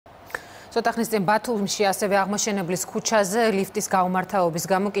ცოტა ხნის წინ ბათუმში ასევე აღმოჩენებლის ქუჩაზე ლიფტის გაუმართავობის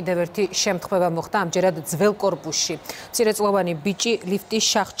გამო კიდევ ერთი შემთხვევა მოხდა, ამჯერად ძველ კორპუსში. მცირეწლოვანი ბიჭი ლიფტის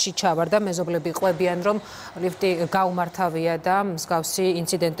შახტში ჩავარდა, მეზობლები ყვებიან, რომ ლიფტი გაუმართავია და მსგავსი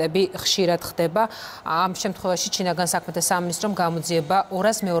ინციდენტები ხშირად ხდება. ამ შემთხვევაში ჩინაგან საქმეთა სამინისტრომ გამოძიება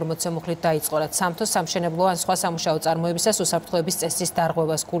 240 მუხლით დაიწყო, რაც სამთო სამშენებლო ან სხვა სამუშაო წარმოებისას უსაფრთხოების წესის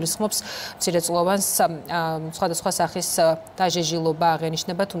დარღვევას გულისხმობს. მცირეწლოვანს სხვადასხვა სახის დაჟეჟილობა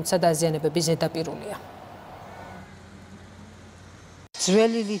აღენიშნება, თუმცა დაზიანებები ზედაპირულია.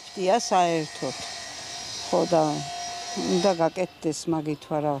 ძველი ლიფტია საერთოდ. ხო და უნდა გაკეთდეს მაგით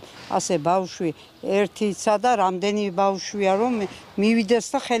ვარა. ასე ბავშვი ერთიცა და რამდენი ბავშვია რომ მივიდეს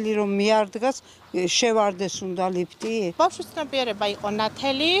და ხელი რომ მიარდგას, შევარდეს უნდა ლიფტი. ბავშვის ცნობიერება იყო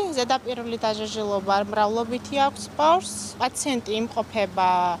ნათელი, ზედაპირული დაჟეჟილობა მრავლობითი აქვს ბავშვს. პაციენტი იმყოფება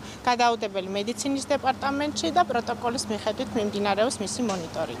გადაუდებელი მედიცინის დეპარტამენტში და პროტოკოლის მიხედვით მიმდინარეობს მისი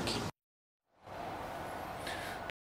მონიტორინგი.